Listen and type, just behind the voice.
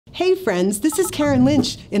Hey friends, this is Carin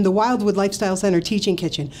Lynch in the Wildwood Lifestyle Center Teaching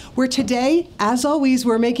Kitchen, where today, as always,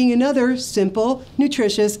 we're making another simple,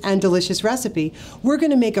 nutritious, and delicious recipe. We're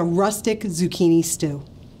going to make a rustic zucchini stew.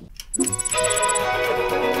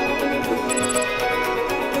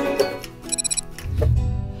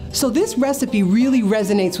 So this recipe really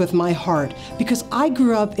resonates with my heart because I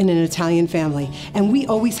grew up in an Italian family and we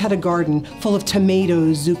always had a garden full of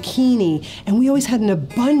tomatoes, zucchini, and we always had an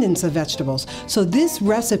abundance of vegetables. So this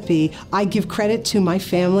recipe, I give credit to my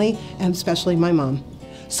family and especially my mom.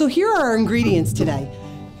 So here are our ingredients today.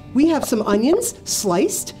 We have some onions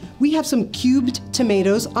sliced. We have some cubed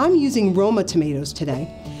tomatoes. I'm using Roma tomatoes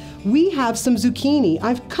today. We have some zucchini.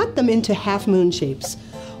 I've cut them into half moon shapes.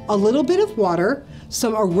 A little bit of water,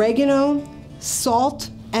 some oregano, salt,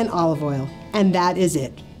 and olive oil, and that is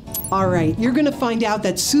it. All right, you're gonna find out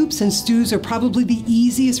that soups and stews are probably the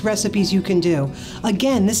easiest recipes you can do.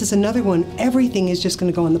 Again, this is another one, everything is just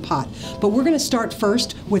gonna go in the pot, but we're gonna start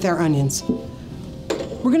first with our onions.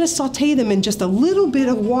 We're gonna saute them in just a little bit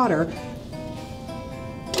of water.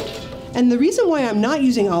 And the reason why I'm not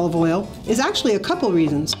using olive oil is actually a couple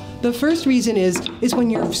reasons. The first reason is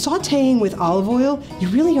when you're sauteing with olive oil, you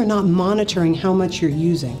really are not monitoring how much you're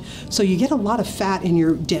using. So you get a lot of fat in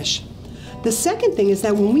your dish. The second thing is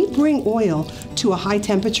that when we bring oil to a high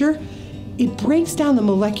temperature, it breaks down the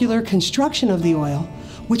molecular construction of the oil,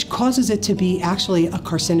 which causes it to be actually a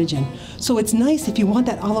carcinogen. So it's nice if you want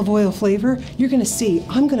that olive oil flavor, you're gonna see,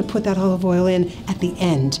 I'm gonna put that olive oil in at the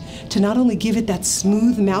end to not only give it that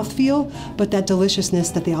smooth mouthfeel, but that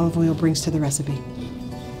deliciousness that the olive oil brings to the recipe.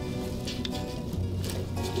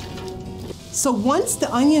 So once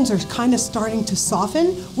the onions are kind of starting to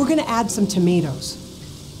soften, we're gonna add some tomatoes.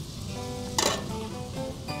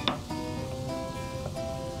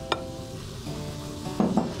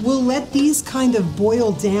 We'll let these kind of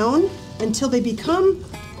boil down until they become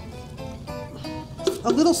a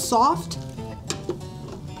little soft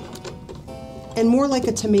and more like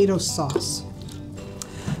a tomato sauce.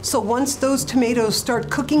 So once those tomatoes start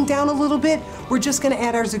cooking down a little bit, we're just gonna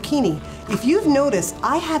add our zucchini. If you've noticed,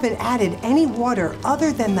 I haven't added any water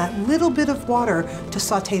other than that little bit of water to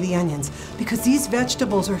saute the onions because these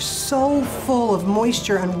vegetables are so full of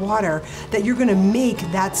moisture and water that you're gonna make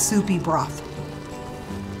that soupy broth.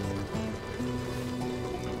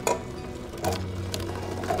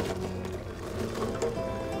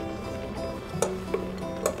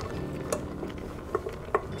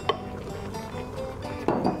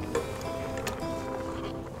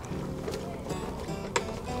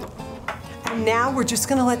 Now we're just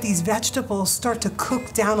gonna let these vegetables start to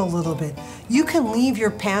cook down a little bit. You can leave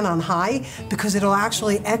your pan on high because it'll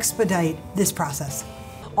actually expedite this process.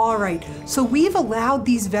 All right, so we've allowed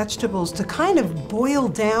these vegetables to kind of boil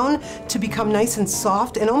down to become nice and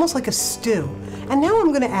soft and almost like a stew. And now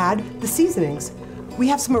I'm gonna add the seasonings. We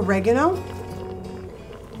have some oregano.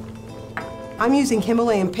 I'm using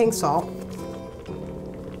Himalayan pink salt.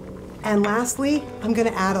 And lastly, I'm gonna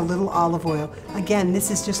add a little olive oil. Again, this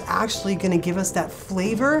is just actually gonna give us that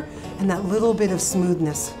flavor and that little bit of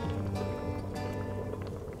smoothness.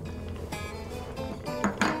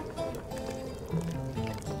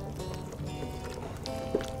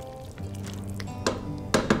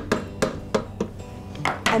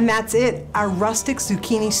 And that's it, our rustic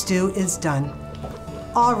zucchini stew is done.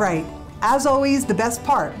 All right, as always, the best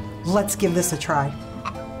part, let's give this a try.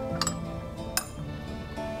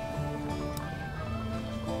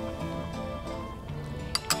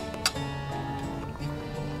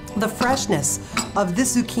 The freshness of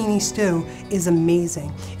this zucchini stew is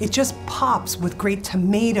amazing. It just pops with great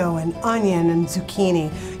tomato and onion and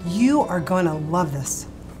zucchini. You are gonna love this.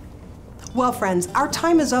 Well friends, our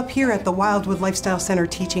time is up here at the Wildwood Lifestyle Center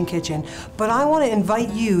Teaching Kitchen, but I want to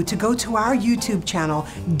invite you to go to our YouTube channel,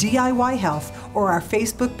 DIY Health, or our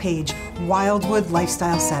Facebook page, Wildwood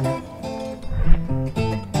Lifestyle Center.